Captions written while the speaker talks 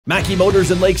Mackey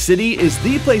Motors in Lake City is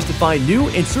the place to find new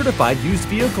and certified used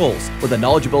vehicles. With a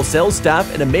knowledgeable sales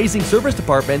staff and amazing service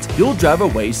departments, you'll drive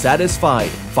away satisfied.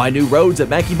 Find new roads at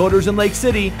Mackey Motors in Lake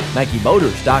City,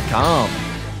 MackeyMotors.com.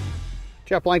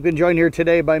 Jeff Blankman joined here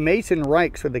today by Mason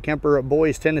Reicks with the Kuemper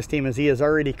boys tennis team as he has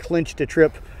already clinched a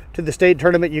trip to the state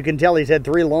tournament. You can tell he's had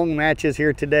 3 long matches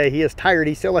here today. He is tired.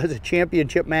 He still has a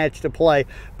championship match to play,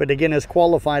 but again is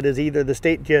qualified as either the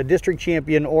state district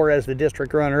champion or as the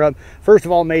district runner-up. First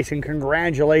of all, Mason,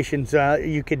 congratulations.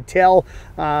 You could tell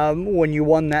when you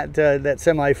won that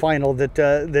semifinal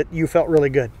that you felt really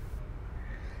good.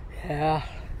 Yeah,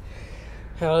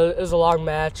 it was a long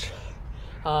match.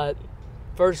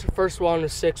 First one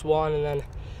was 6-1, and then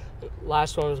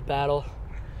last one was a battle.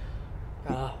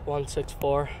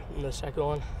 1-6-4 in the second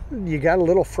one. You got a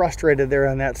little frustrated there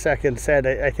on that second set.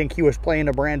 I think he was playing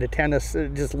a brand of tennis,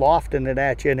 just lofting it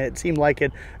at you, and it seemed like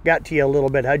it got to you a little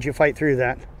bit. How'd you fight through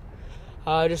that?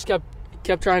 I just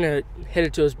kept trying to hit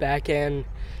it to his backhand,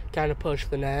 kind of push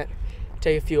the net,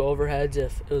 take a few overheads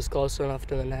if it was close enough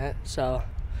to the net. So,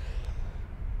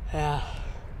 yeah.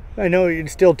 I know you're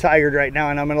still tired right now,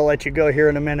 and I'm going to let you go here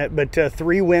in a minute, but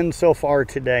 3 wins so far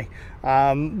today.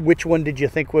 Which one did you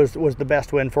think was the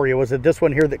best win for you? Was it this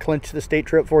one here that clinched the state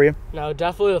trip for you? No,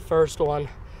 definitely the first one.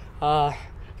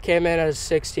 Came in as a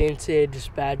 16 seed,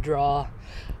 just bad draw,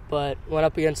 but went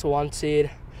up against the 1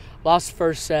 seed. Lost the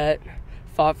first set,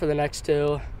 fought for the next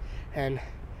 2, and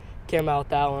came out with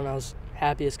that one. I was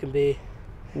happy as can be.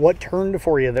 What turned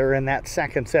for you there in that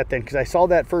second set then? Because I saw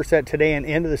that first set today and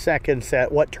into the second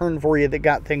set. What turned for you that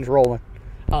got things rolling?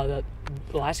 The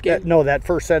last game? No, that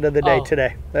first set of the day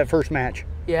today, that first match.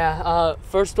 Yeah,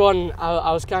 first one,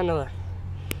 I was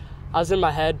in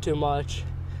my head too much.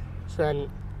 So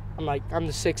then I'm like, I'm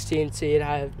the 16th seed.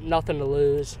 I have nothing to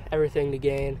lose, everything to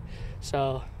gain.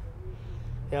 So,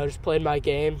 just played my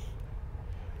game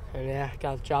and,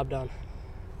 got the job done.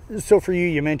 So for you,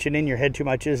 you mentioned in your head too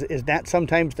much. Is that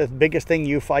sometimes the biggest thing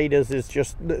you fight is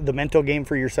just the mental game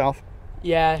for yourself?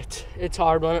 Yeah, it's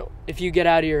hard if you get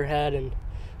out of your head and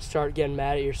start getting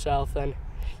mad at yourself, then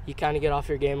you kind of get off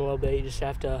your game a little bit. You just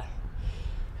have to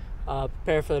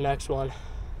prepare for the next one.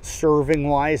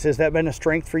 Serving-wise, has that been a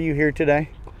strength for you here today?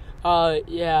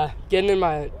 Yeah, getting in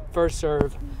my first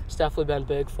serve has definitely been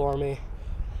big for me.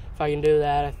 If I can do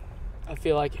that, I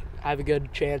feel like I have a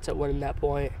good chance at winning that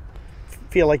point.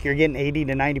 Feel like you're getting 80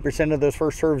 to 90% of those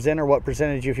first serves in, or what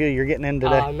percentage you feel you're getting in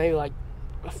today? Maybe like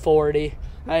 40.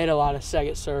 I hit a lot of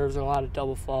second serves and a lot of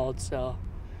double faults. So,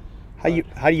 how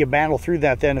do you battle through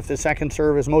that then? If the second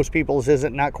serve, as most people's,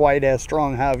 isn't not quite as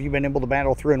strong, how have you been able to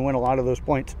battle through and win a lot of those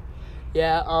points?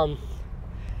 Yeah,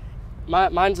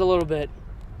 mine's a little bit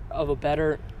of a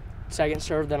better second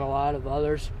serve than a lot of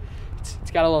others.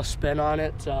 It's got a little spin on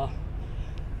it, so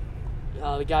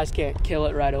the guys can't kill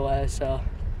it right away. So.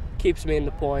 Keeps me in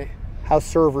the point. How's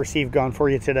serve receive gone for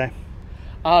you today?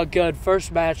 Good.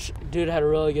 First match, dude had a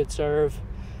really good serve.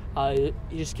 He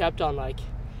just kept on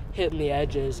hitting the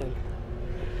edges, and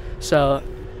so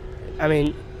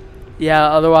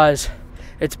otherwise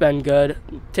it's been good.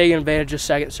 Taking advantage of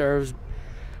second serves,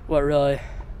 what really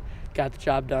got the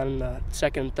job done in the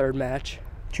second and third match.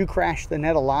 Did you crash the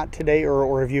net a lot today,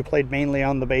 or have you played mainly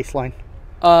on the baseline?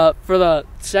 For the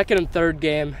second and third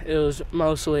game, it was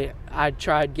mostly I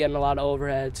tried getting a lot of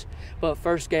overheads, but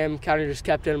first game kind of just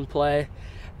kept it in play,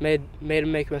 made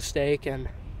him make a mistake, and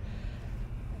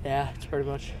it's pretty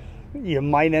much. You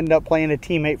might end up playing a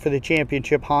teammate for the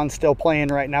championship. Han's still playing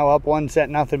right now, up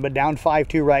 1-0, but down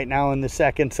 5-2 right now in the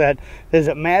second set. Does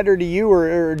it matter to you,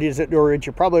 or did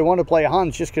you probably want to play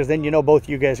Hans just because then both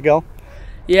you guys go?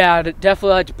 Yeah, I'd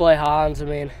definitely like to play Hans.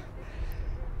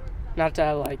 Not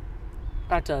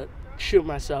to shoot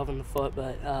myself in the foot,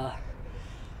 but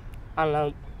I don't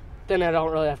know. Then I don't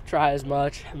really have to try as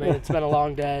much. It's been a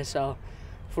long day, so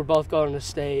if we're both going to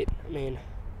state, there's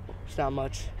not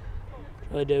much to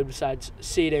really do besides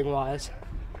seeding-wise.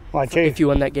 Well, if you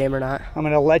win that game or not. I'm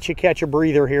going to let you catch a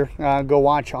breather here. Go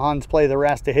watch Hans play the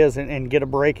rest of his and get a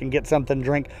break and get something to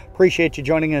drink. Appreciate you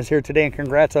joining us here today, and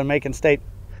congrats on making state.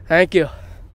 Thank you.